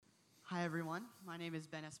Hi, everyone. My name is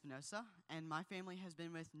Ben Espinosa, and my family has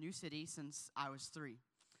been with New City since I was 3.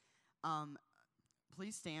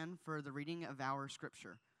 Please stand for the reading of our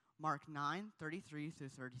scripture, Mark 9:33 through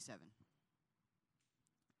 37.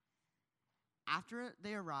 After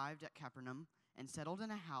they arrived at Capernaum and settled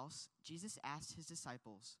in a house, Jesus asked his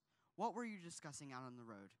disciples, "What were you discussing out on the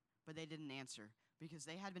road?" But they didn't answer, because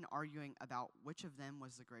they had been arguing about which of them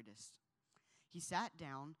was the greatest. He sat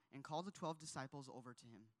down and called the 12 disciples over to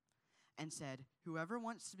him and said, "Whoever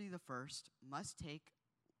wants to be the first must take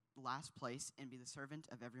last place and be the servant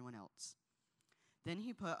of everyone else." Then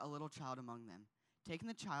he put a little child among them. Taking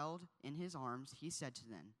the child in his arms, he said to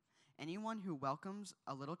them, "Anyone who welcomes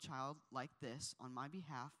a little child like this on my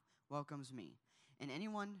behalf welcomes me. And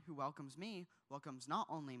anyone who welcomes me welcomes not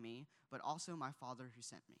only me, but also my Father who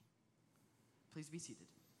sent me." Please be seated.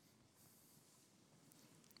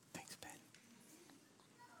 Thanks, Ben.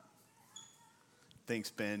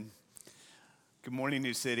 Thanks, Ben. Good morning,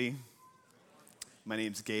 New City. My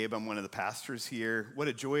name's Gabe. I'm one of the pastors here. What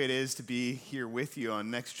a joy it is to be here with you on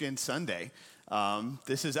NextGen Sunday.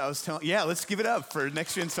 Let's give it up for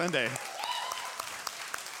NextGen Sunday.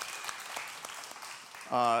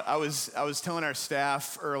 I was telling our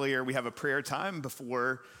staff earlier, we have a prayer time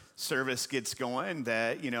before service gets going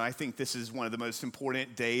that, I think this is one of the most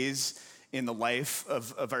important days in the life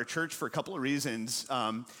of our church for a couple of reasons.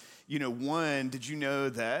 One, did you know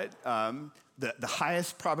that the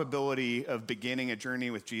highest probability of beginning a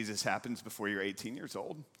journey with Jesus happens before you're 18 years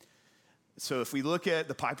old? So if we look at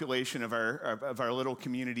the population of our little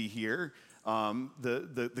community here,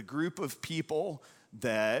 the group of people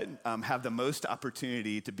that have the most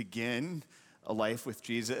opportunity to begin a life with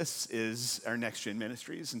Jesus is our NextGen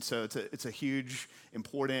ministries. And so it's a huge,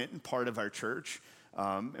 important part of our church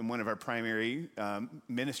and one of our primary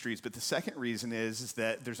ministries. But the second reason is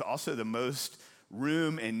that there's also the most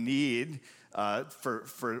room and need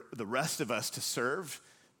for the rest of us to serve,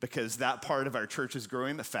 because that part of our church is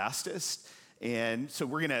growing the fastest. And so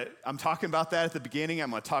I'm talking about that at the beginning. I'm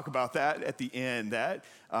going to talk about that at the end, that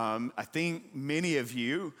I think many of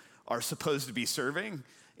you are supposed to be serving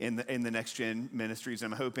in the NextGen ministries.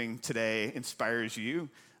 I'm hoping today inspires you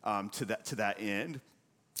to that end.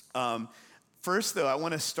 First, though, I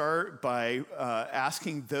want to start by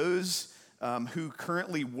asking those who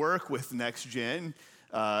currently work with NextGen,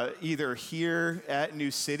 either here at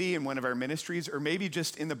New City in one of our ministries, or maybe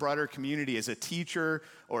just in the broader community as a teacher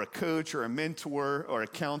or a coach or a mentor or a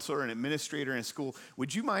counselor, an administrator in a school.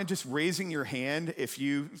 Would you mind just raising your hand if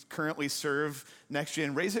you currently serve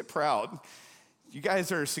NextGen? Raise it proud. You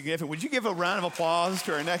guys are significant. Would you give a round of applause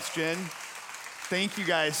to our NextGen? Thank you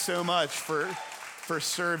guys so much for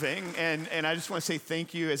serving. And I just want to say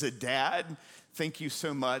thank you as a dad. Thank you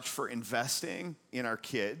so much for investing in our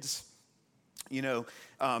kids.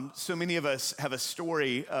 So many of us have a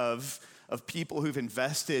story of people who've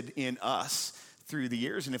invested in us through the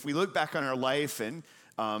years. And if we look back on our life and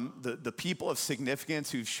the people of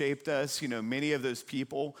significance who've shaped us, many of those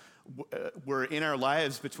people were in our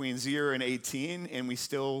lives between 0 and 18, and we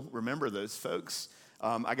still remember those folks.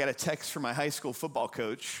 I got a text from my high school football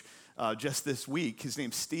coach just this week. His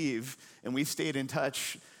name's Steve, and we've stayed in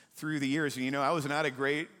touch through the years. I was not a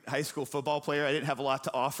great high school football player. I didn't have a lot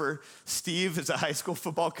to offer. Steve is a high school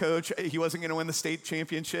football coach. He wasn't going to win the state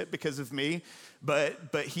championship because of me,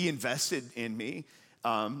 but he invested in me.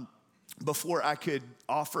 Before I could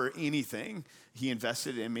offer anything, he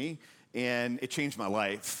invested in me, and it changed my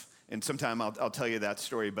life. And sometime I'll tell you that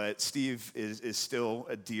story, but Steve is still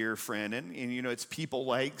a dear friend. And it's people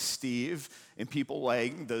like Steve and people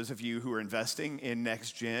like those of you who are investing in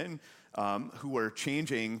NextGen who are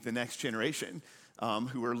changing the next generation,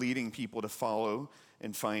 who are leading people to follow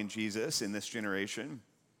and find Jesus in this generation.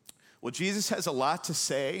 Well, Jesus has a lot to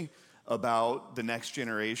say about the next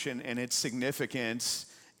generation and its significance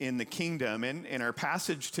in the kingdom. And in our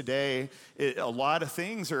passage today, a lot of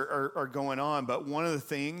things are going on, but one of the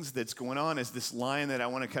things that's going on is this line that I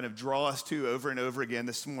want to kind of draw us to over and over again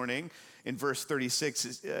this morning. In verse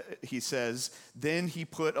 36, he says, "Then he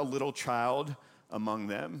put a little child among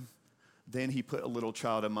them." Then he put a little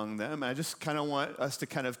child among them. I just kind of want us to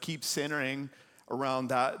kind of keep centering around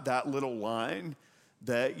that little line,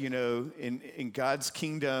 that, in God's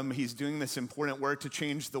kingdom, he's doing this important work to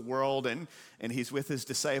change the world, and he's with his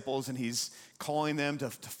disciples, and he's calling them to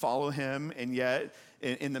follow him. And yet,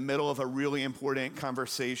 in the middle of a really important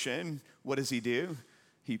conversation, what does he do?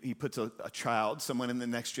 He puts a child, someone in the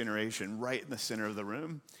next generation, right in the center of the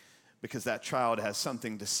room, because that child has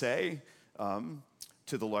something to say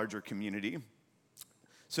to the larger community.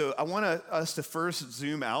 So I want us to first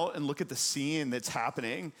zoom out and look at the scene that's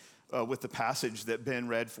happening with the passage that Ben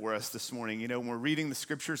read for us this morning. You know, when we're reading the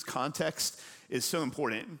scriptures, context is so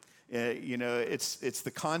important. It's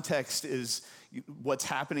the context is what's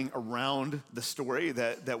happening around the story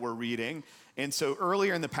that we're reading. And so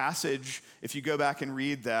earlier in the passage, if you go back and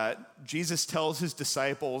read that, Jesus tells his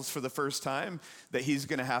disciples for the first time that he's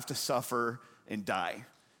going to have to suffer and die.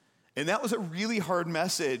 And that was a really hard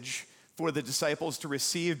message for the disciples to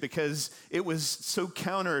receive because it was so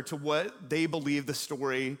counter to what they believed the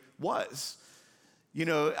story was. You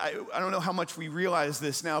know, I don't know how much we realize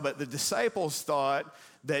this now, but the disciples thought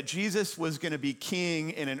that Jesus was going to be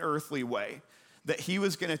king in an earthly way, that he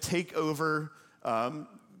was going to take over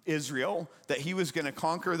Israel, that he was going to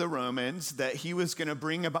conquer the Romans, that he was going to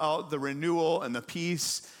bring about the renewal and the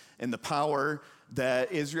peace and the power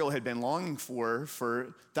that Israel had been longing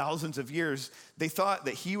for thousands of years. They thought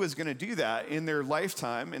that he was going to do that in their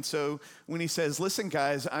lifetime. And so when he says, listen,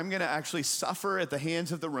 guys, I'm going to actually suffer at the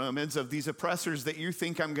hands of the Romans, of these oppressors that you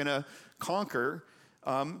think I'm going to conquer,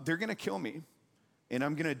 they're going to kill me and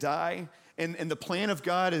I'm going to die. And the plan of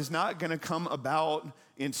God is not going to come about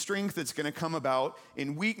in strength. It's going to come about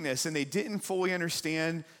in weakness. And they didn't fully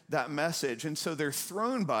understand that message. And so they're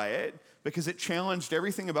thrown by it because it challenged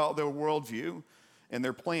everything about their worldview and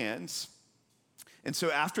their plans. And so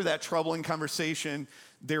after that troubling conversation,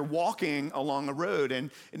 they're walking along a road.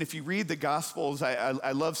 And if you read the Gospels,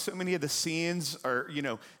 I love so many of the scenes are,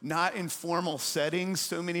 not in formal settings.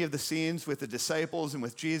 So many of the scenes with the disciples and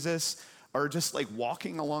with Jesus are just like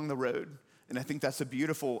walking along the road. And I think that's a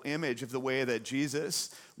beautiful image of the way that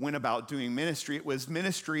Jesus went about doing ministry. It was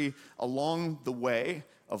ministry along the way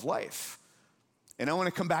of life. And I want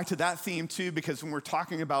to come back to that theme too, because when we're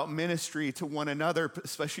talking about ministry to one another,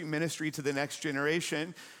 especially ministry to the next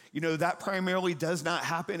generation, that primarily does not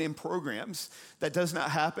happen in programs. That does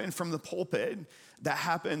not happen from the pulpit. That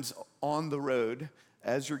happens on the road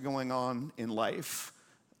as you're going on in life.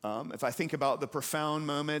 If I think about the profound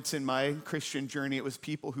moments in my Christian journey, it was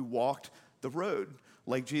people who walked the road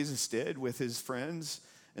like Jesus did with his friends.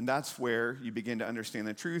 And that's where you begin to understand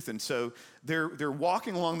the truth. And so they're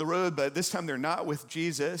walking along the road, but this time they're not with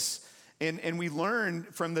Jesus. And we learn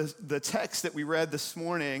from the text that we read this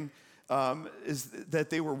morning is that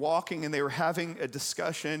they were walking and they were having a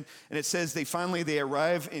discussion. And it says they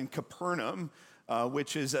arrive in Capernaum,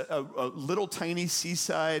 which is a little tiny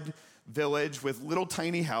seaside village with little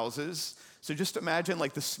tiny houses. So just imagine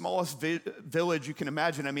like the smallest village you can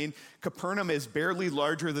imagine. I mean, Capernaum is barely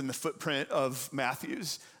larger than the footprint of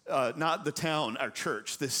Matthews, not the town, our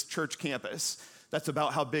church, this church campus. That's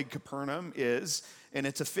about how big Capernaum is. And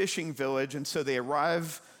it's a fishing village. And so they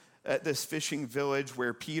arrive at this fishing village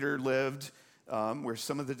where Peter lived, where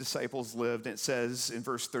some of the disciples lived. And it says in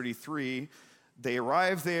verse 33, they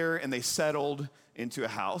arrived there and they settled into a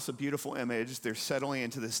house, a beautiful image. They're settling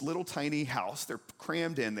into this little tiny house. They're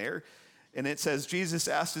crammed in there. And it says, Jesus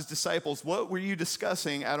asked his disciples, what were you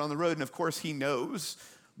discussing out on the road? And of course, he knows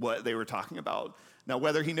what they were talking about. Now,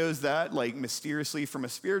 whether he knows that like mysteriously from a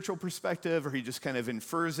spiritual perspective, or he just kind of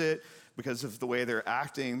infers it because of the way they're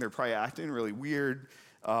acting, they're probably acting really weird.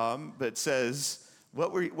 But it says,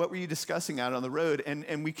 what were you discussing out on the road?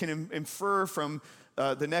 And we can infer from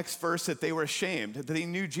the next verse that they were ashamed, that they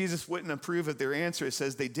knew Jesus wouldn't approve of their answer. It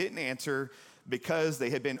says they didn't answer because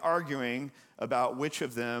they had been arguing about which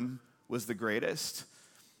of them was the greatest.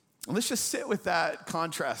 And let's just sit with that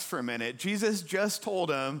contrast for a minute. Jesus just told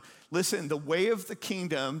them, listen, the way of the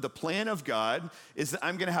kingdom, the plan of God is that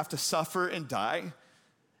I'm going to have to suffer and die,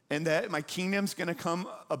 and that my kingdom's going to come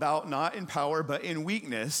about not in power, but in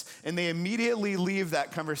weakness. And they immediately leave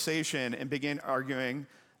that conversation and begin arguing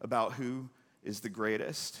about who is the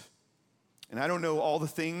greatest. And I don't know all the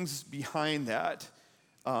things behind that,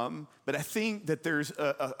 but I think that there's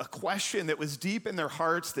a question that was deep in their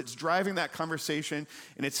hearts that's driving that conversation,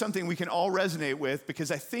 and it's something we can all resonate with,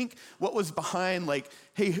 because I think what was behind, like,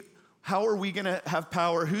 hey, how are we going to have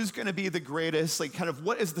power? Who's going to be the greatest? Like, kind of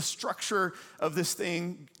what is the structure of this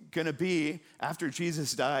thing going to be after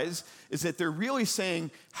Jesus dies? Is that they're really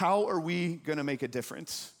saying, how are we going to make a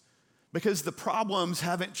difference? Because the problems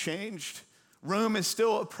haven't changed. Rome is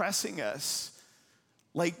still oppressing us.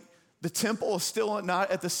 Like, the temple is still not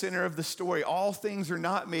at the center of the story. All things are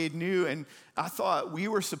not made new. And I thought we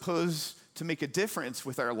were supposed to make a difference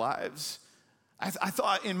with our lives. I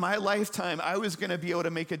thought in my lifetime I was going to be able to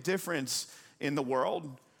make a difference in the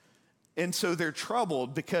world. And so they're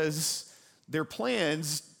troubled because their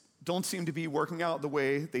plans don't seem to be working out the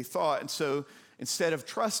way they thought. And so instead of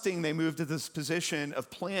trusting, they moved to this position of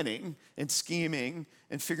planning and scheming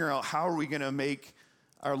and figuring out how are we going to make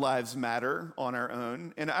our lives matter on our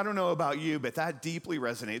own. And I don't know about you, but that deeply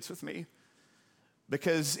resonates with me.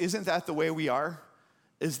 Because isn't that the way we are?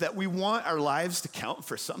 Is that we want our lives to count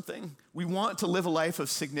for something. We want to live a life of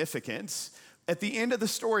significance. At the end of the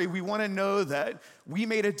story, we want to know that we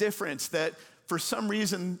made a difference, that for some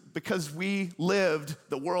reason, because we lived,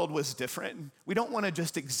 the world was different. We don't want to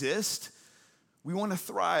just exist. We want to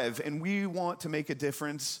thrive, and we want to make a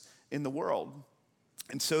difference in the world.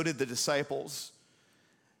 And so did the disciples.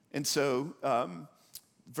 And so,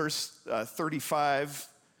 verse 35,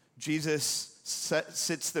 Jesus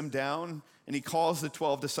sits them down, and he calls the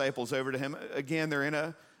 12 disciples over to him. Again, they're in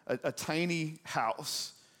a tiny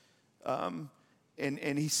house. And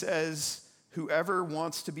he says, whoever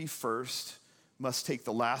wants to be first must take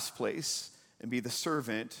the last place and be the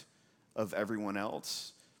servant of everyone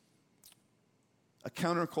else. A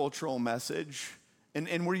countercultural message.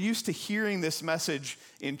 And we're used to hearing this message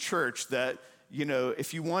in church that, you know,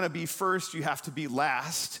 if you want to be first, you have to be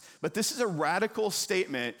last. But this is a radical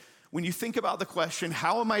statement. When you think about the question,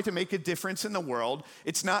 how am I to make a difference in the world?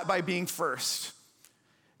 It's not by being first.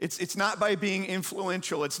 It's not by being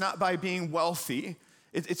influential. It's not by being wealthy.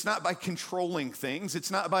 It's not by controlling things.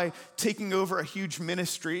 It's not by taking over a huge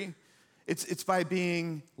ministry. It's by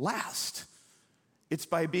being last. It's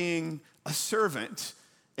by being a servant.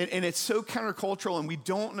 And it's so countercultural, and we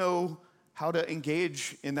don't know how to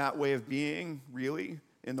engage in that way of being, really,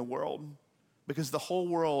 in the world. Because the whole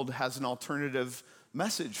world has an alternative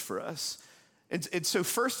message for us. And so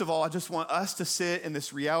first of all, I just want us to sit in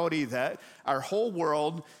this reality that our whole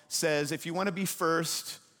world says, if you want to be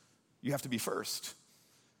first, you have to be first.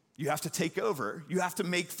 You have to take over. You have to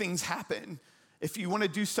make things happen. If you want to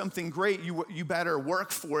do something great, you better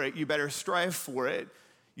work for it. You better strive for it.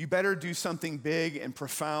 You better do something big and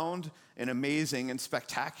profound and amazing and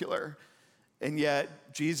spectacular. And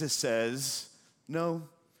yet, Jesus says, no,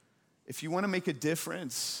 if you want to make a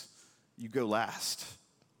difference, you go last.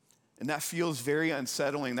 And that feels very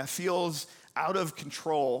unsettling. That feels out of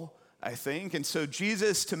control, I think. And so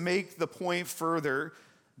Jesus, to make the point further,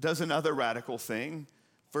 does another radical thing.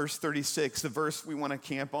 Verse 36, the verse we want to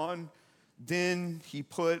camp on. Then he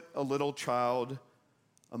put a little child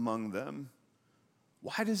among them.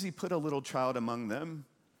 Why does he put a little child among them?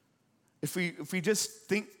 If we just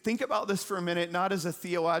think about this for a minute, not as a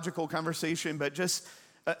theological conversation, but just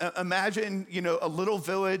imagine, you know, a little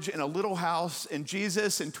village and a little house, and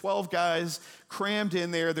Jesus and 12 guys crammed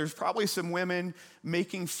in there. There's probably some women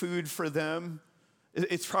making food for them.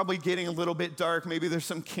 It's probably getting a little bit dark. Maybe there's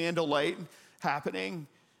some candlelight happening.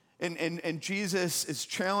 And Jesus is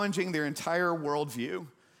challenging their entire worldview.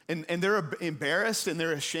 And they're embarrassed and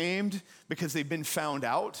they're ashamed because they've been found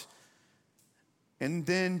out. And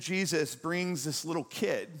then Jesus brings this little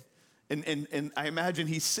kid. And I imagine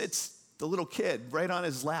he sits the little kid right on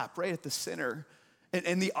his lap, right at the center.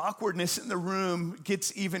 And the awkwardness in the room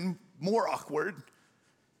gets even more awkward.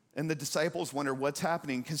 And the disciples wonder what's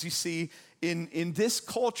happening. Because you see, in this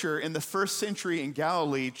culture, in the first century in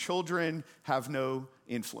Galilee, children have no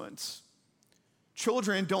influence.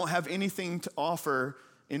 Children don't have anything to offer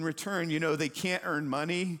in return. You know, they can't earn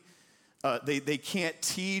money. They can't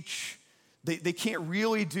teach. They can't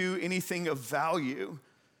really do anything of value.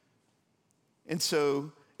 And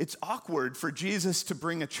so it's awkward for Jesus to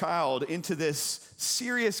bring a child into this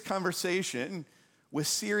serious conversation with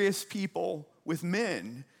serious people, with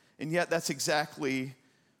men. And yet that's exactly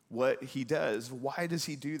what he does. Why does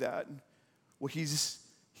he do that? Well, he's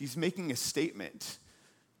making a statement.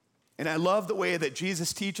 And I love the way that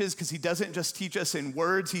Jesus teaches, because he doesn't just teach us in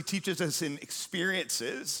words, he teaches us in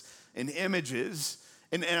experiences and images.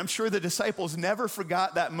 And I'm sure the disciples never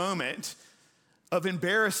forgot that moment of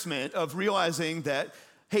embarrassment, of realizing that,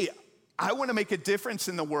 hey, I want to make a difference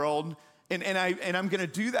in the world, and I'm going to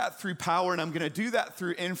do that through power, and I'm going to do that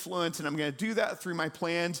through influence, and I'm going to do that through my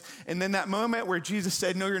plans. And then that moment where Jesus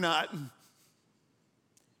said, no, you're not.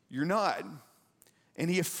 You're not. And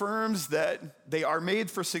he affirms that they are made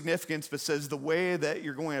for significance, but says the way that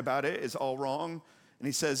you're going about it is all wrong. And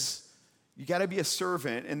he says, you got to be a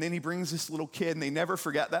servant. And then he brings this little kid, and they never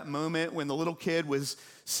forget that moment when the little kid was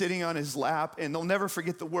sitting on his lap, and they'll never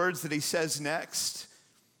forget the words that he says next.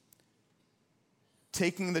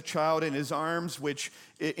 Taking the child in his arms, which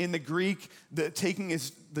in the Greek, taking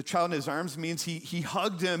the child in his arms means he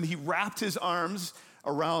hugged him, he wrapped his arms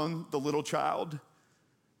around the little child.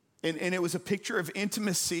 And it was a picture of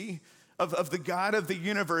intimacy, of the God of the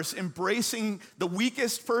universe embracing the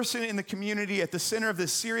weakest person in the community at the center of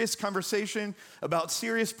this serious conversation about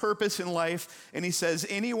serious purpose in life. And he says,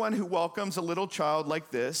 anyone who welcomes a little child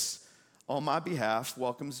like this on my behalf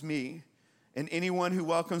welcomes me. And anyone who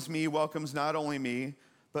welcomes me welcomes not only me,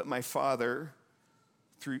 but my Father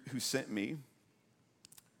who sent me.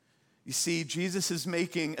 You You see, Jesus is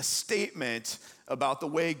making a statement about the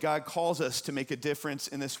way God calls us to make a difference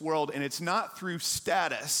in this world, and it's not through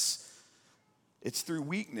status, it's through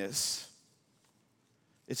weakness,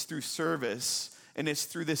 it's through service, and it's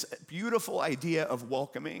through this beautiful idea of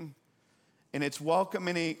welcoming. And it's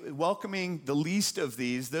welcoming the least of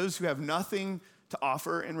these, those who have nothing to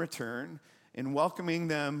offer in return, and welcoming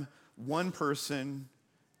them one person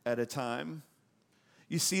at a time.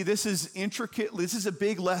 You see, this is intricate. This is a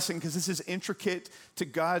big lesson because this is intricate to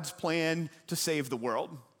God's plan to save the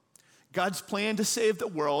world. God's plan to save the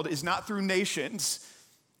world is not through nations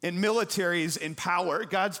and militaries and power.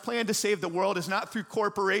 God's plan to save the world is not through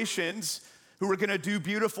corporations who are going to do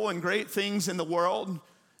beautiful and great things in the world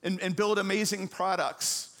and build amazing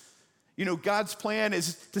products. You know, God's plan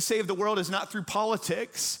is to save the world is not through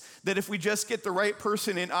politics, that if we just get the right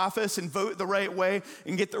person in office and vote the right way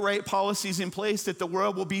and get the right policies in place, that the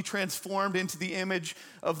world will be transformed into the image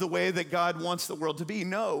of the way that God wants the world to be.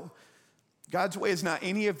 No, God's way is not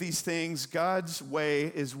any of these things. God's way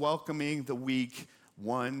is welcoming the weak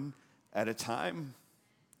one at a time.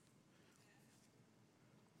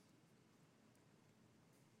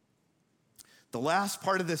 The last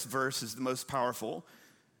part of this verse is the most powerful.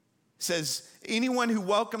 It says, anyone who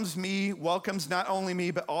welcomes me welcomes not only me,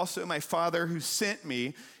 but also my Father who sent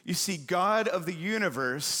me. You see, God of the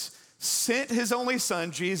universe sent his only son,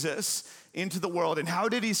 Jesus, into the world. And how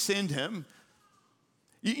did he send him?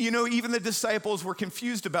 You know, even the disciples were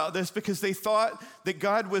confused about this because they thought that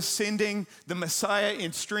God was sending the Messiah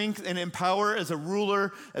in strength and in power as a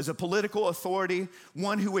ruler, as a political authority,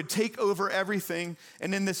 one who would take over everything.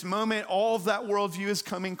 And in this moment, all of that worldview is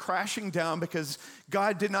coming crashing down because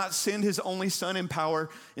God did not send his only son in power.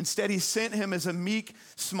 Instead, he sent him as a meek,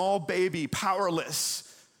 small baby,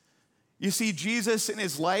 powerless. You see, Jesus in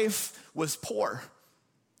his life was poor.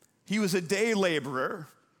 He was a day laborer.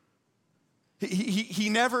 He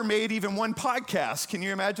never made even one podcast. Can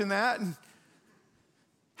you imagine that?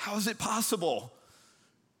 How is it possible?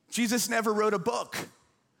 Jesus never wrote a book.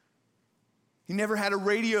 He never had a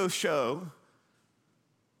radio show.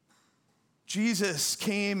 Jesus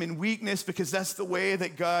came in weakness because that's the way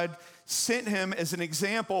that God sent him as an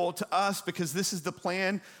example to us, because this is the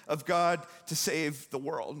plan of God to save the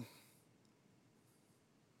world.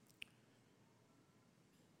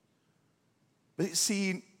 But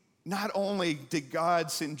see, not only did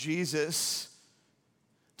God send Jesus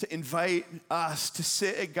to invite us to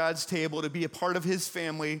sit at God's table, to be a part of his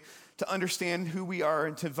family, to understand who we are,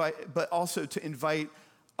 and to invite, but also to invite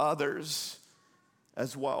others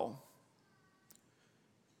as well.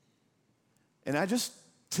 And I just,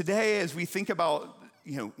 today, as we think about,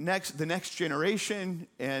 the next generation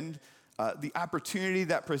and the opportunity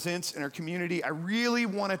that presents in our community, I really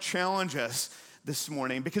want to challenge us this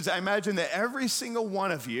morning, because I imagine that every single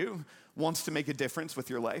one of you wants to make a difference with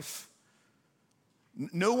your life.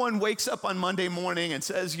 No one wakes up on Monday morning and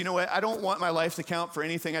says, you know what, I don't want my life to count for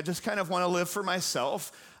anything. I just kind of want to live for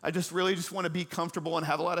myself. I just really want to be comfortable and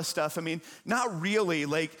have a lot of stuff. I mean, not really.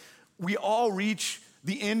 Like, we all reach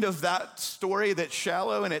the end of that story that's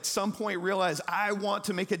shallow, and at some point realize, I want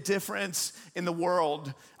to make a difference in the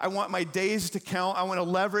world. I want my days to count. I want to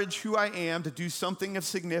leverage who I am to do something of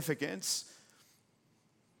significance.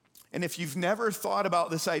 And if you've never thought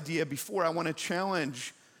about this idea before, I want to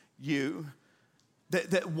challenge you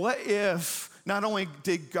that what if not only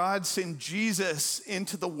did God send Jesus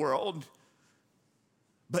into the world,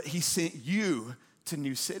 but he sent you to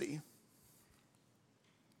New City?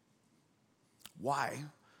 Why?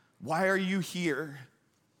 Why are you here?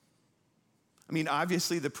 I mean,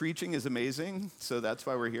 obviously the preaching is amazing, so that's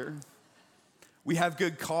why we're here. We have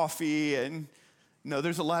good coffee, and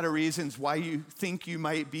there's a lot of reasons why you think you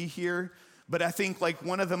might be here, but I think like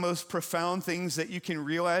one of the most profound things that you can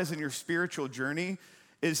realize in your spiritual journey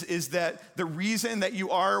is that the reason that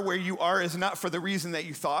you are where you are is not for the reason that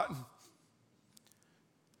you thought.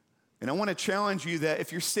 And I want to challenge you that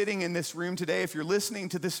if you're sitting in this room today, if you're listening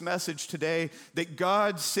to this message today, that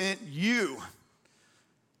God sent you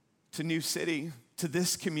to New City, to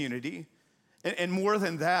this community. And more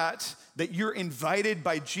than that you're invited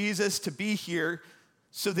by Jesus to be here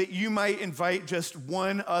so that you might invite just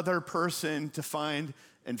one other person to find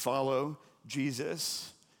and follow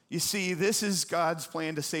Jesus. You see, this is God's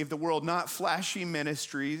plan to save the world, not flashy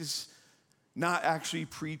ministries, not actually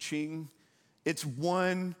preaching. It's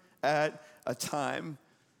one at a time.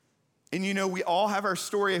 And we all have our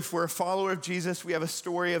story. If we're a follower of Jesus, we have a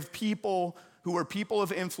story of people who are people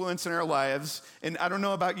of influence in our lives. And I don't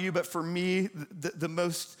know about you, but for me, the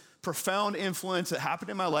most profound influence that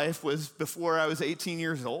happened in my life was before I was 18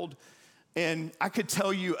 years old. And I could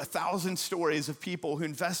tell you 1,000 stories of people who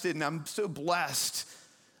invested, and I'm so blessed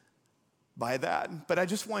by that. But I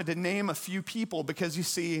just wanted to name a few people because you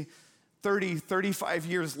see, 30, 35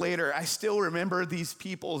 years later, I still remember these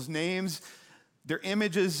people's names. Their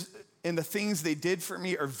images and the things they did for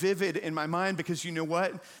me are vivid in my mind because you know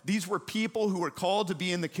what? These were people who were called to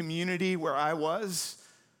be in the community where I was,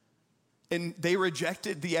 and they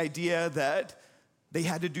rejected the idea that they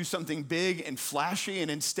had to do something big and flashy, and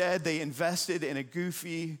instead they invested in a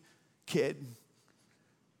goofy kid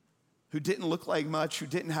who didn't look like much, who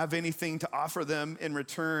didn't have anything to offer them in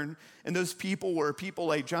return. And those people were people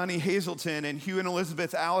like Johnny Hazelton and Hugh and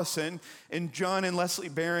Elizabeth Allison and John and Leslie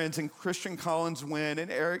Behrens and Christian Collins Wynn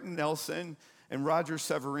and Eric Nelson and Roger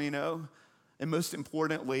Severino. And most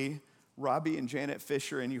importantly, Robbie and Janet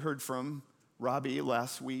Fisher. And you heard from Robbie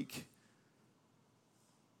last week.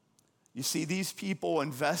 You see, these people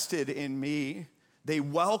invested in me. They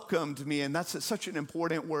welcomed me, and that's such an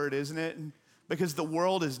important word, isn't it? Because the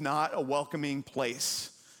world is not a welcoming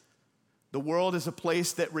place. The world is a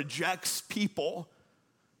place that rejects people.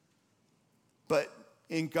 But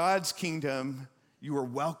in God's kingdom, you are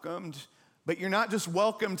welcomed. But you're not just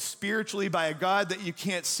welcomed spiritually by a God that you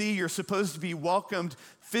can't see. You're supposed to be welcomed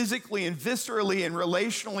physically and viscerally and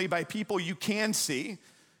relationally by people you can see.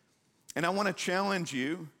 And I want to challenge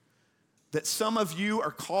you that some of you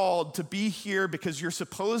are called to be here because you're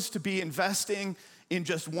supposed to be investing in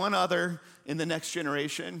just one other in the next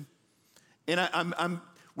generation. And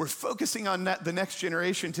we're focusing on the next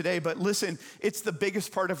generation today, but listen, it's the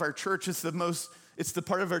biggest part of our church. It's the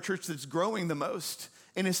part of our church that's growing the most.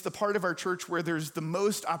 And it's the part of our church where there's the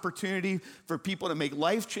most opportunity for people to make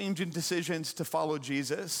life-changing decisions to follow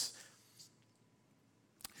Jesus.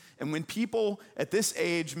 And when people at this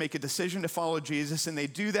age make a decision to follow Jesus, and they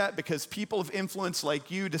do that because people of influence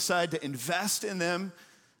like you decide to invest in them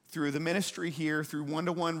through the ministry here, through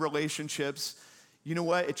one-to-one relationships, you know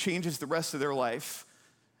what? It changes the rest of their life.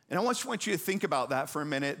 And I just want you to think about that for a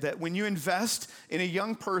minute, that when you invest in a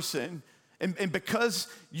young person, and because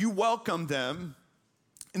you welcome them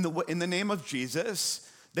in the name of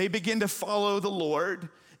Jesus, they begin to follow the Lord,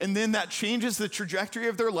 and then that changes the trajectory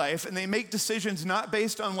of their life, and they make decisions not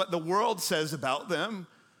based on what the world says about them,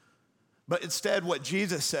 but instead what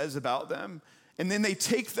Jesus says about them. And then they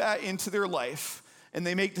take that into their life, and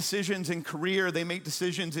they make decisions in career, they make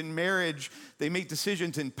decisions in marriage, they make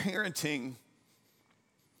decisions in parenting.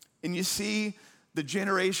 And you see, the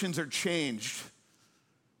generations are changed.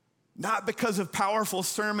 Not because of powerful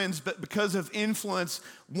sermons, but because of influence,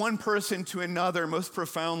 one person to another, most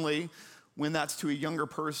profoundly, when that's to a younger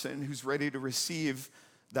person who's ready to receive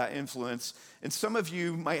that influence. And some of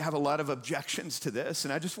you might have a lot of objections to this,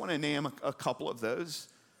 and I just want to name a couple of those.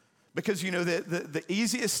 Because, you know, the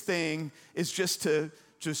easiest thing is just to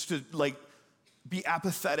like be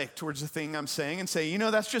apathetic towards the thing I'm saying and say, you know,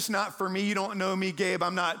 that's just not for me. You don't know me, Gabe.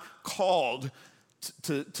 I'm not called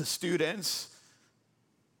to students.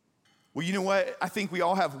 Well, you know what? I think we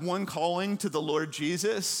all have one calling to the Lord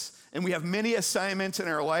Jesus, and we have many assignments in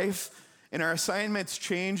our life, and our assignments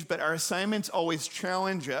change, but our assignments always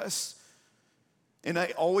challenge us, and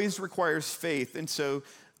it always requires faith. And so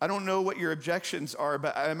I don't know what your objections are,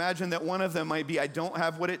 but I imagine that one of them might be, I don't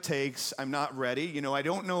have what it takes, I'm not ready. You know, I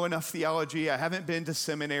don't know enough theology, I haven't been to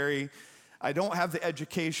seminary, I don't have the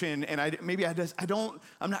education, and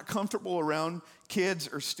I'm not comfortable around kids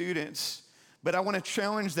or students. But I want to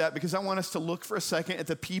challenge that because I want us to look for a second at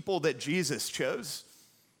the people that Jesus chose.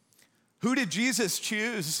 Who did Jesus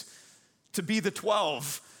choose to be the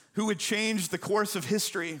 12 who would change the course of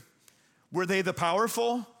history? Were they the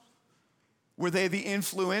powerful? Were they the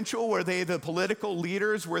influential? Were they the political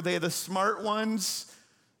leaders? Were they the smart ones?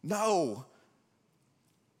 No.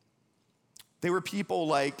 They were people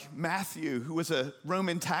like Matthew, who was a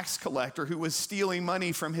Roman tax collector who was stealing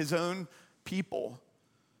money from his own people.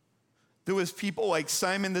 There was people like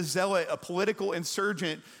Simon the Zealot, a political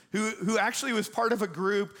insurgent who actually was part of a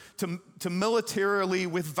group to militarily,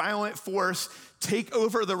 with violent force, take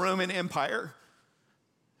over the Roman Empire,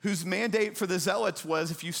 whose mandate for the Zealots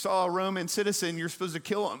was, if you saw a Roman citizen, you're supposed to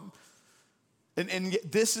kill him. And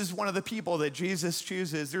this is one of the people that Jesus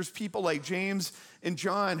chooses. There's people like James and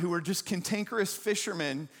John who are just cantankerous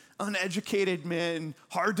fishermen, uneducated men,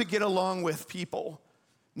 hard to get along with people,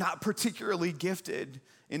 not particularly gifted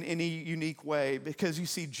in any unique way, because you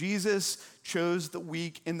see, Jesus chose the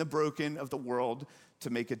weak and the broken of the world to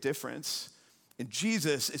make a difference. And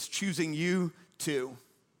Jesus is choosing you too.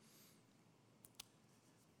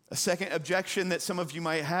 A second objection that some of you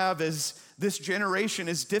might have is, this generation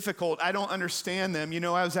is difficult. I don't understand them. You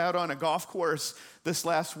know, I was out on a golf course this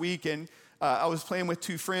last week, and I was playing with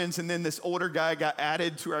two friends, and then this older guy got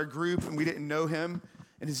added to our group, and we didn't know him,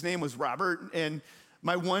 and his name was Robert. And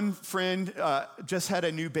my one friend just had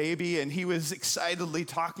a new baby, and he was excitedly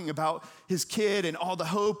talking about his kid and all the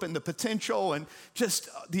hope and the potential and just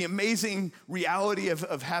the amazing reality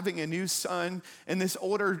of having a new son. And this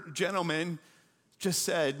older gentleman just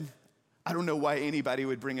said, I don't know why anybody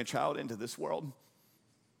would bring a child into this world.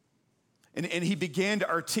 And he began to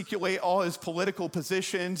articulate all his political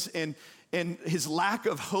positions and his lack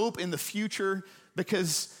of hope in the future,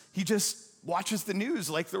 because he just watches the news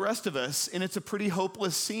like the rest of us. And it's a pretty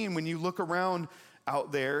hopeless scene when you look around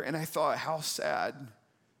out there. And I thought, how sad.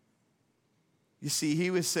 You see, he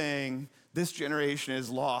was saying, this generation is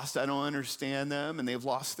lost. I don't understand them, and they've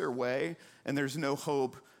lost their way, and there's no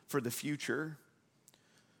hope for the future.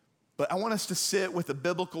 But I want us to sit with a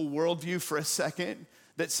biblical worldview for a second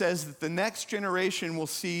that says that the next generation will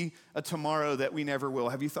see a tomorrow that we never will.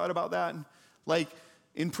 Have you thought about that? Like,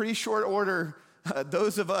 in pretty short order,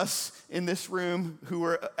 those of us in this room who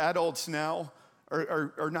are adults now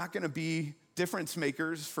are not going to be difference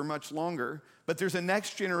makers for much longer. But there's a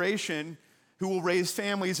next generation who will raise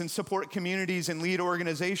families and support communities and lead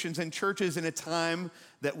organizations and churches in a time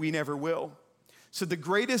that we never will. So the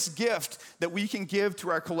greatest gift that we can give to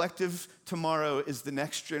our collective tomorrow is the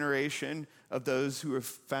next generation of those who have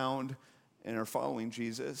found and are following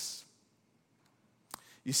Jesus.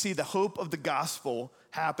 You see, the hope of the gospel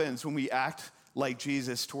happens when we act like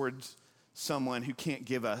Jesus towards someone who can't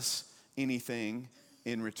give us anything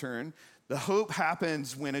in return. The hope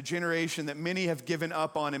happens when a generation that many have given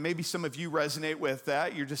up on, and maybe some of you resonate with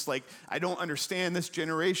that. You're just like, I don't understand this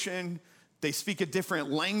generation. They speak a different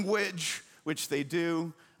language, which they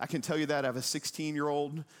do. I can tell you that. I have a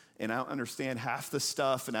 16-year-old, and I don't understand half the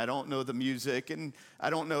stuff, and I don't know the music, and I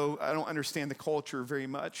don't understand the culture very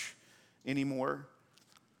much anymore.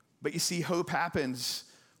 But you see, hope happens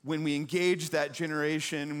when we engage that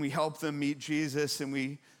generation and we help them meet Jesus, and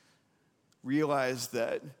we realize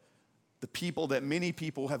that the people that many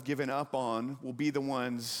people have given up on will be the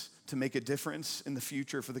ones to make a difference in the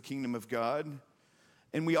future for the kingdom of God.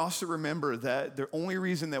 And we also remember that the only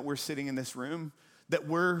reason that we're sitting in this room, that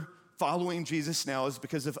we're following Jesus now, is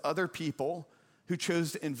because of other people who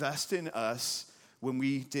chose to invest in us when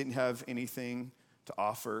we didn't have anything to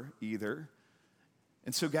offer either.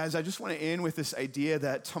 And so, guys, I just want to end with this idea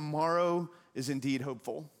that tomorrow is indeed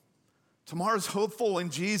hopeful. Tomorrow's hopeful in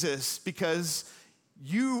Jesus because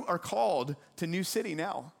you are called to New City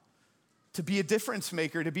now, to be a difference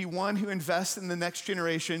maker, to be one who invests in the next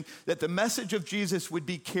generation, that the message of Jesus would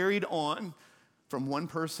be carried on from one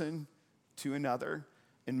person to another.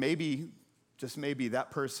 And maybe, just maybe, that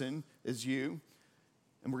person is you.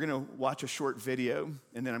 And we're going to watch a short video,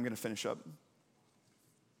 and then I'm going to finish up.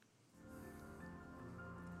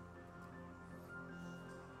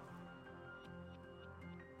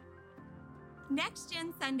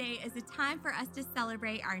 NextGen Sunday is a time for us to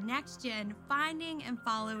celebrate our next gen finding and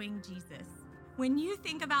following Jesus. When you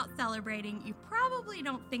think about celebrating, you probably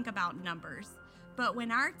don't think about numbers. But when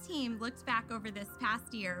our team looked back over this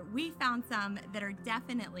past year, we found some that are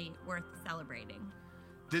definitely worth celebrating.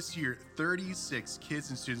 This year, 36 kids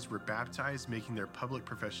and students were baptized, making their public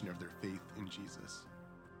profession of their faith in Jesus.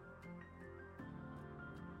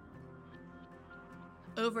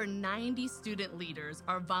 Over 90 student leaders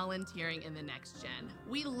are volunteering in the NextGen.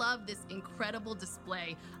 We love this incredible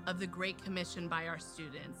display of the Great Commission by our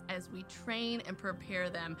students as we train and prepare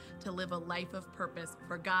them to live a life of purpose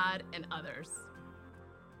for God and others.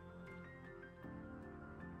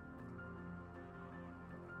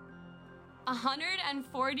 A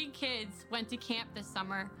 140 kids went to camp this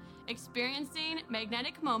summer, experiencing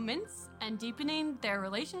magnetic moments and deepening their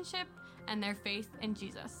relationship and their faith in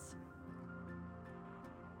Jesus.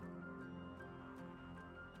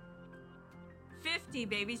 50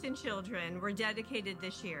 babies and children were dedicated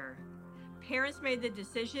this year. Parents made the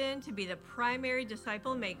decision to be the primary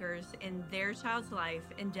disciple makers in their child's life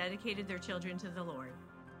and dedicated their children to the Lord.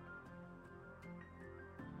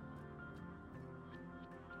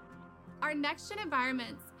 Our NextGen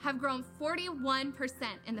environments have grown 41%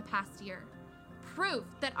 in the past year, proof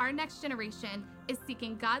that our next generation is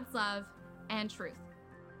seeking God's love and truth.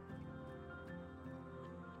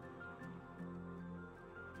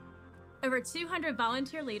 Over 200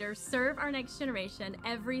 volunteer leaders serve our next generation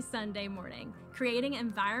every Sunday morning, creating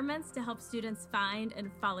environments to help students find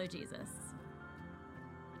and follow Jesus.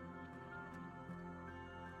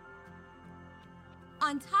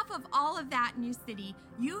 On top of all of that, New City,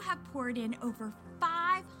 you have poured in over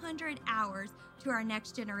 $5 500 hours to our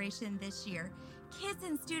next generation this year. Kids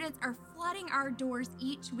and students are flooding our doors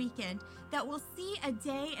each weekend that will see a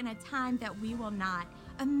day and a time that we will not.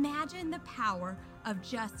 Imagine the power of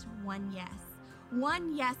just one yes.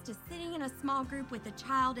 One yes to sitting in a small group with a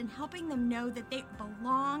child and helping them know that they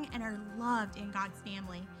belong and are loved in God's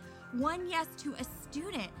family. One yes to a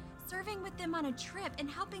student, serving with them on a trip and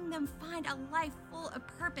helping them find a life full of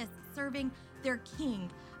purpose serving their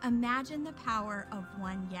King. Imagine the power of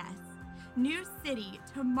one yes. New City,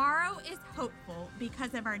 tomorrow is hopeful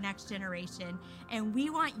because of our next generation, and we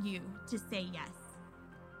want you to say yes.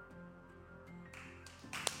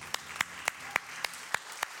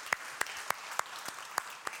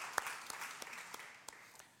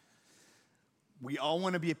 We all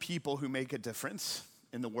want to be a people who make a difference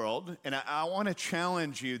in the world. And I want to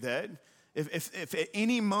challenge you that if at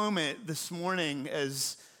any moment this morning,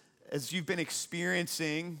 as you've been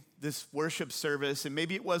experiencing this worship service, and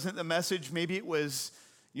maybe it wasn't the message, maybe it was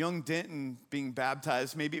young Denton being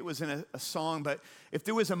baptized, maybe it was in a song, but if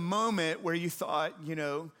there was a moment where you thought,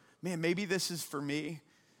 man, maybe this is for me,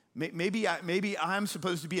 maybe I'm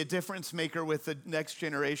supposed to be a difference maker with the next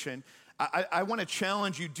generation, I want to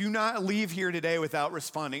challenge you, do not leave here today without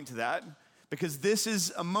responding to that, because this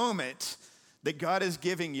is a moment that God is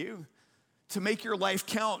giving you to make your life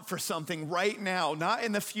count for something right now, not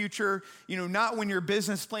in the future, not when your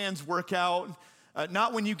business plans work out,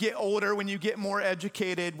 not when you get older, when you get more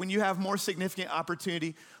educated, when you have more significant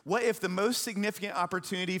opportunity. What if the most significant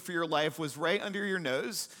opportunity for your life was right under your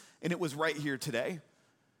nose and it was right here today?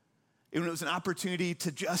 And it was an opportunity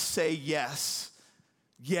to just say yes.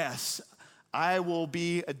 Yes, I will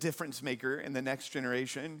be a difference maker in the next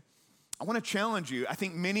generation. I want to challenge you. I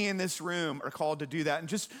think many in this room are called to do that. And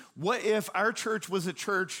just what if our church was a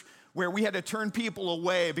church where we had to turn people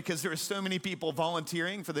away because there were so many people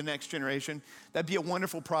volunteering for the next generation? That'd be a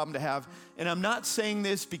wonderful problem to have. And I'm not saying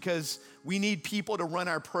this because we need people to run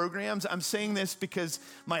our programs. I'm saying this because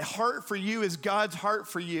my heart for you is God's heart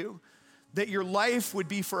for you, that your life would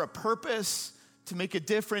be for a purpose, to make a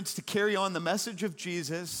difference, to carry on the message of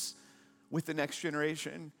Jesus with the next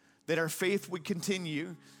generation, that our faith would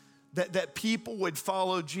continue, that people would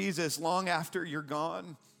follow Jesus long after you're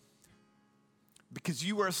gone, because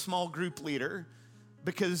you are a small group leader,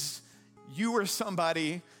 because you are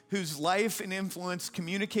somebody whose life and influence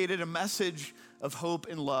communicated a message of hope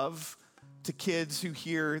and love to kids who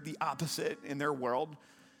hear the opposite in their world.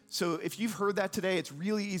 So if you've heard that today, it's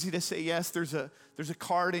really easy to say yes. There's a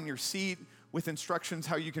card in your seat with instructions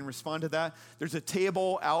how you can respond to that. There's a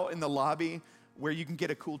table out in the lobby where you can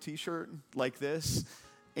get a cool t-shirt like this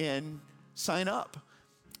and sign up.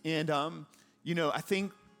 And, I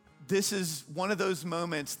think this is one of those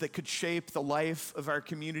moments that could shape the life of our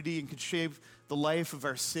community and could shape the life of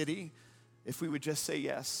our city if we would just say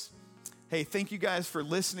yes. Hey, thank you guys for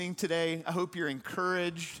listening today. I hope you're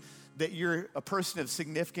encouraged, that you're a person of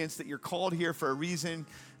significance, that you're called here for a reason,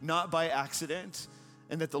 not by accident,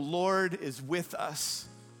 and that the Lord is with us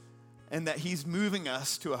and that he's moving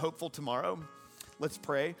us to a hopeful tomorrow. Let's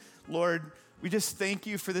pray. Lord, we just thank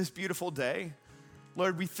you for this beautiful day.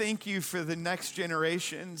 Lord, we thank you for the next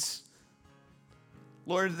generations.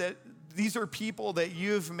 Lord, that these are people that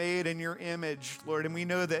you've made in your image, Lord, and we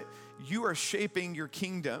know that you are shaping your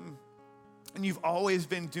kingdom. And you've always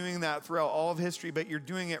been doing that throughout all of history, but you're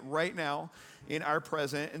doing it right now in our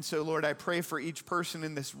present. And so, Lord, I pray for each person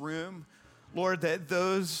in this room, Lord, that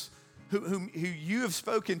those who you have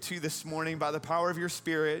spoken to this morning by the power of your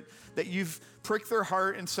Spirit, that you've pricked their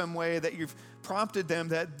heart in some way, that you've prompted them,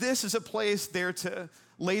 that this is a place there to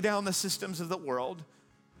lay down the systems of the world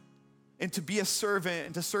and to be a servant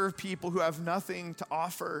and to serve people who have nothing to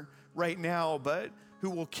offer right now, but who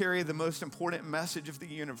will carry the most important message of the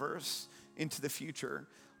universe into the future.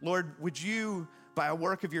 Lord, would you, by a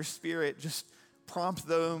work of your Spirit, just prompt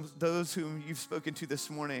those whom you've spoken to this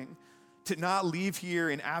morning to not leave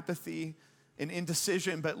here in apathy and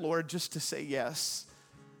indecision, but Lord, just to say yes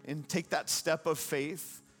and take that step of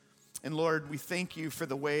faith. And Lord, we thank you for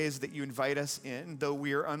the ways that you invite us in, though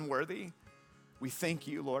we are unworthy. We thank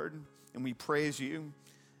you, Lord, and we praise you,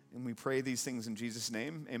 and we pray these things in Jesus'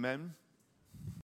 name. Amen.